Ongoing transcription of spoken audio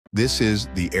This is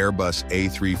the Airbus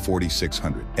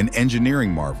A340-600, an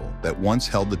engineering marvel that once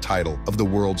held the title of the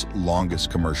world's longest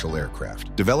commercial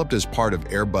aircraft. Developed as part of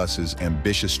Airbus's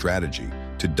ambitious strategy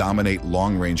to dominate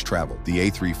long-range travel, the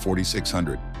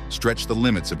A340-600 stretched the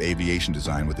limits of aviation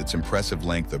design with its impressive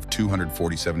length of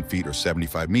 247 feet or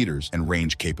 75 meters and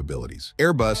range capabilities.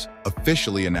 Airbus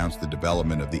officially announced the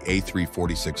development of the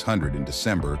A340-600 in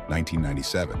December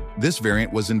 1997. This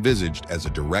variant was envisaged as a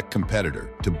direct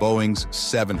competitor to Boeing's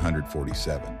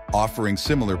 747, offering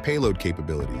similar payload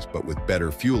capabilities but with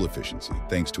better fuel efficiency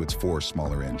thanks to its 4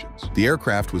 smaller engines. The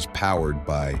aircraft was powered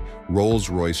by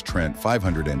Rolls-Royce Trent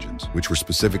 500 engines, which were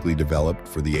specifically developed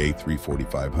for the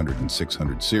A340-500 and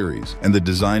 600 series, and the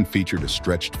design featured a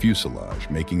stretched fuselage,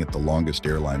 making it the longest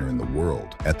airliner in the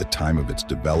world at the time of its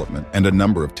development, and a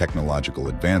number of technological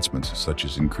advancements such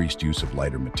as increased use of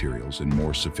lighter materials and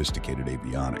more sophisticated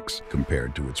avionics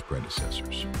compared to its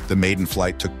predecessors. The maiden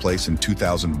flight took place in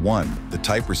 2001. The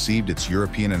type received its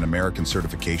European and American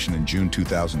certification in June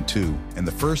 2002, and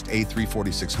the first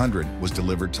A340-600 was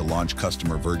delivered to launch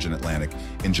customer Virgin Atlantic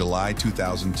in July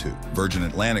 2002. Virgin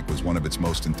Atlantic was one of its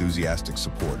most enthusiastic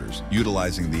supporters,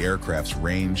 utilizing the aircraft's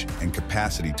range and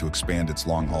capacity to expand its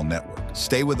long-haul network.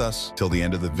 Stay with us till the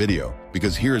end of the video,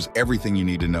 because here's everything you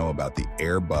need to know about the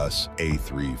Airbus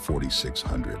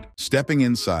A340-600. Stepping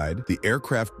inside, the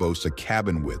aircraft boasts a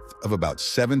cabin width of about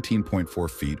 17.4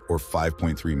 feet or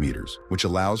 5.3 meters, which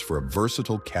allows for a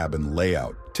versatile cabin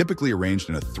layout, typically arranged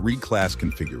in a 3-class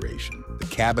configuration. The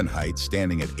cabin height,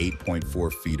 standing at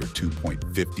 8.4 feet or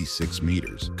 2.56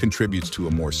 meters, contributes to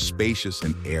a more spacious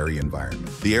and airy environment.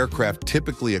 The aircraft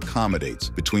typically accommodates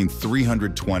between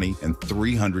 320 and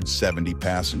 370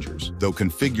 passengers, though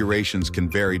configurations can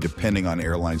vary depending on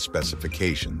airline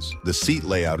specifications. The seat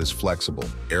layout is flexible.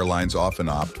 Airlines often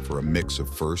opt for a mix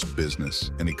of first,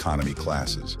 business, and economy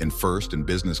classes. In first and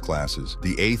business classes,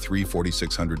 the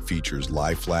A340-600 features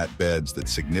lie-flat beds that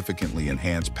significantly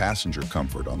enhance passenger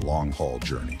comfort on long-haul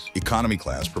journeys. Economy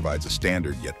class provides a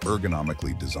standard yet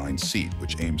ergonomically designed seat,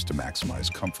 which aims to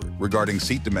maximize comfort. Regarding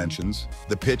seat dimensions,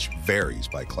 the pitch varies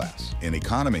by class. In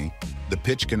economy, the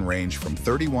pitch can range from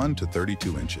 31 to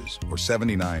 32 inches or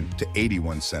 79 to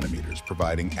 81 centimeters,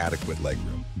 providing adequate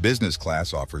legroom. Business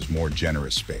class offers more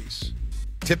generous space,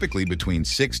 typically between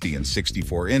 60 and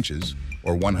 64 inches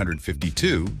or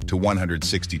 152 to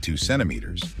 162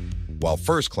 centimeters, while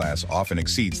first class often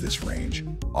exceeds this range,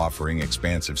 offering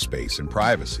expansive space and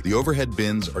privacy. The overhead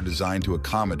bins are designed to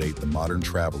accommodate the modern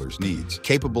traveler's needs,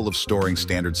 capable of storing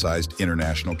standard-sized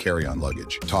international carry-on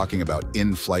luggage. Talking about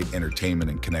in-flight entertainment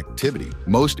and connectivity,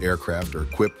 most aircraft are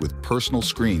equipped with personal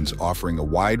screens offering a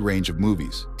wide range of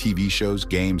movies, TV shows,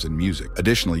 games, and music.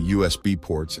 Additionally, USB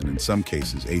ports and in some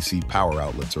cases AC power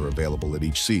outlets are available at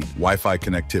each seat. Wi-Fi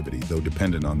connectivity, though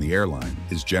dependent on the airline,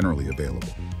 is generally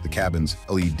available. The cabin's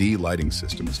LED lighting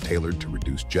system is tailored to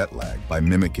reduce jet lag by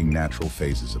mimicking natural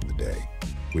phases of the day,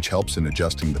 which helps in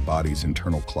adjusting the body's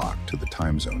internal clock to the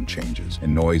time zone changes,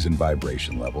 and noise and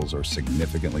vibration levels are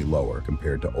significantly lower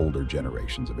compared to older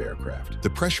generations of aircraft. The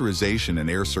pressurization and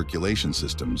air circulation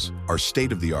systems are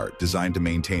state-of-the-art, designed to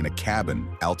maintain a cabin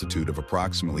altitude of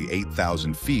approximately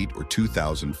 8,000 feet or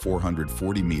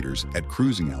 2,440 meters at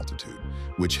cruising altitude,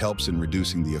 which helps in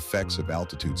reducing the effects of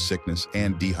altitude sickness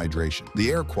and dehydration.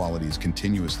 The air quality is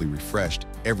continuously refreshed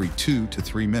every 2 to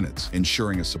 3 minutes,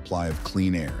 ensuring a supply of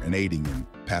clean air and aiding in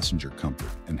passenger comfort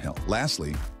and health.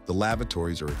 Lastly, the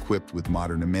lavatories are equipped with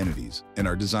modern amenities and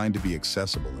are designed to be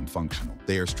accessible and functional.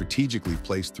 They are strategically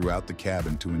placed throughout the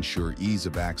cabin to ensure ease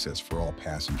of access for all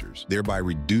passengers, thereby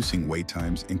reducing wait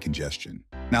times and congestion.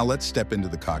 Now let's step into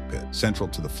the cockpit. Central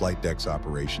to the flight deck's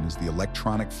operation is the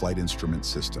electronic flight instrument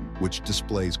system, which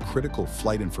displays critical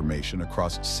flight information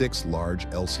across 6 large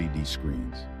LCD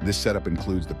screens. This setup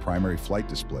includes the primary flight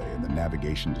display and the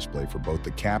navigation display for both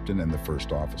the captain and the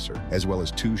first officer, as well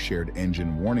as 2 shared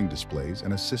engine warning displays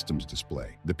and a systems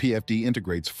display. The PFD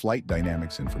integrates flight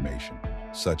dynamics information,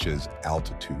 such as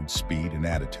altitude, speed, and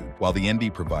attitude, while the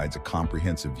ND provides a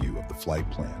comprehensive view of the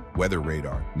flight plan, weather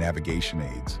radar, navigation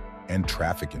aids, and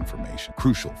traffic information,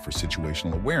 crucial for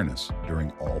situational awareness during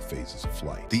all phases of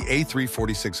flight. The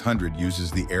A340-600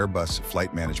 uses the Airbus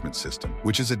Flight Management System,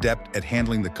 which is adept at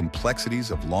handling the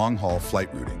complexities of long-haul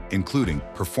flight routing, including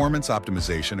performance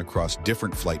optimization across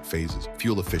different flight phases,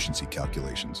 fuel efficiency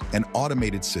calculations, and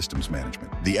automated systems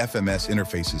management. The FMS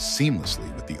interfaces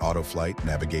seamlessly with the auto-flight,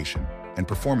 navigation, and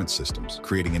performance systems,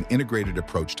 creating an integrated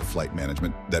approach to flight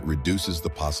management that reduces the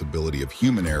possibility of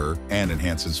human error and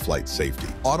enhances flight safety.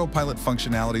 Autopilot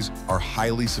functionalities are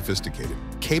highly sophisticated,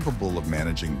 capable of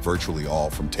managing virtually all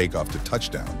from takeoff to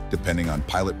touchdown, depending on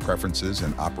pilot preferences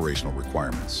and operational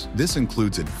requirements. This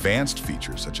includes advanced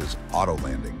features such as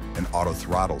auto-landing and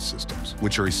auto-throttle systems,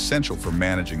 which are essential for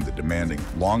managing the demanding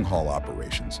long-haul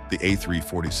operations the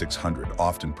A340-600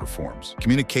 often performs.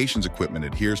 Communications equipment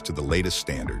adheres to the latest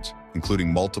standards,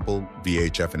 including multiple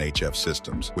VHF and HF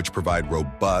systems, which provide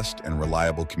robust and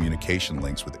reliable communication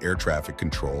links with air traffic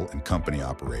control and company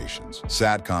operations.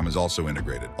 SATCOM is also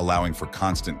integrated, allowing for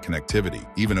constant connectivity,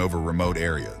 even over remote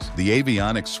areas. The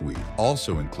avionics suite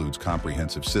also includes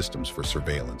comprehensive systems for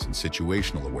surveillance and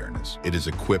situational awareness. It is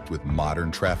equipped with modern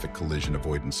traffic collision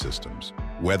avoidance systems,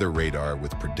 weather radar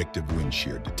with predictive wind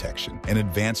shear detection, and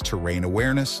advanced terrain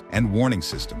awareness and warning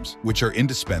systems, which are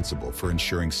indispensable for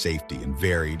ensuring safety in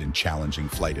varied and challenging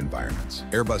flight environments.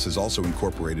 Airbus has also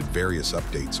incorporated various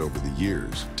updates over the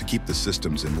years to keep the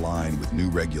systems in line with new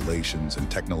regulations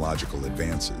and technological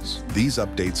advances. These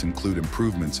updates include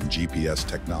improvements in GPS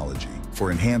technology for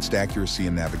enhanced accuracy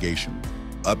and navigation,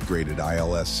 upgraded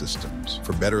ILS systems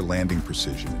for better landing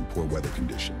precision in poor weather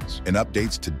conditions, and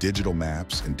updates to digital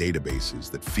maps and databases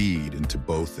that feed into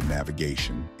both the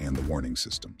navigation and the warning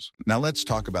systems. Now let's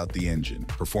talk about the engine,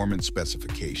 performance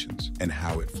specifications, and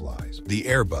how it flies. The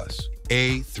Airbus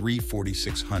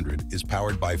A340-600 is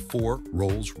powered by 4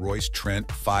 Rolls-Royce Trent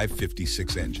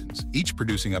 556 engines, each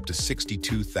producing up to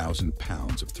 62,000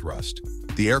 pounds of thrust.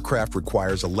 The aircraft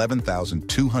requires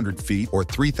 11,200 feet or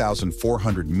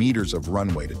 3,400 meters of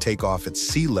runway to take off at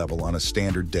sea level on a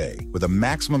standard day, with a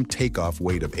maximum takeoff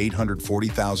weight of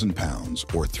 840,000 pounds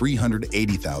or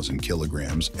 380,000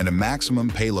 kilograms and a maximum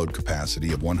payload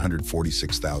capacity of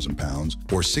 146,000 pounds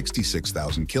or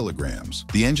 66,000 kilograms.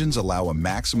 The engines allow a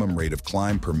maximum rate of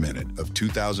climb per minute of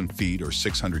 2,000 feet or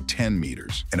 610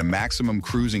 meters and a maximum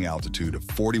cruising altitude of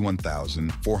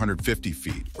 41,450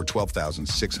 feet or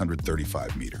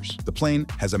 12,635 meters. The plane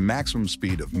has a maximum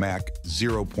speed of Mach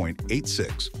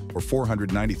 0.86 or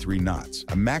 493 knots,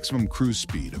 a maximum cruise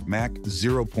speed of Mach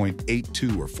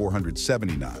 0.82 or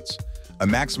 470 knots, a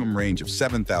maximum range of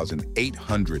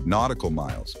 7,800 nautical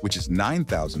miles, which is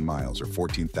 9,000 miles or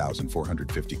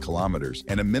 14,450 kilometers,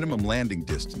 and a minimum landing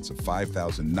distance of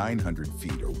 5,900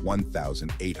 feet or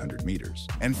 1,800 meters.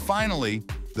 And finally,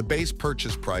 the base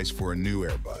purchase price for a new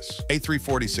Airbus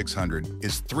A340-600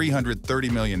 is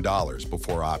 $330 million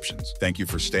before options. Thank you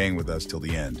for staying with us till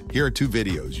the end. Here are 2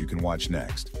 videos you can watch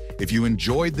next. If you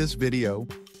enjoyed this video,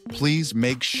 please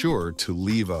make sure to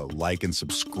leave a like and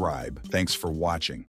subscribe. Thanks for watching.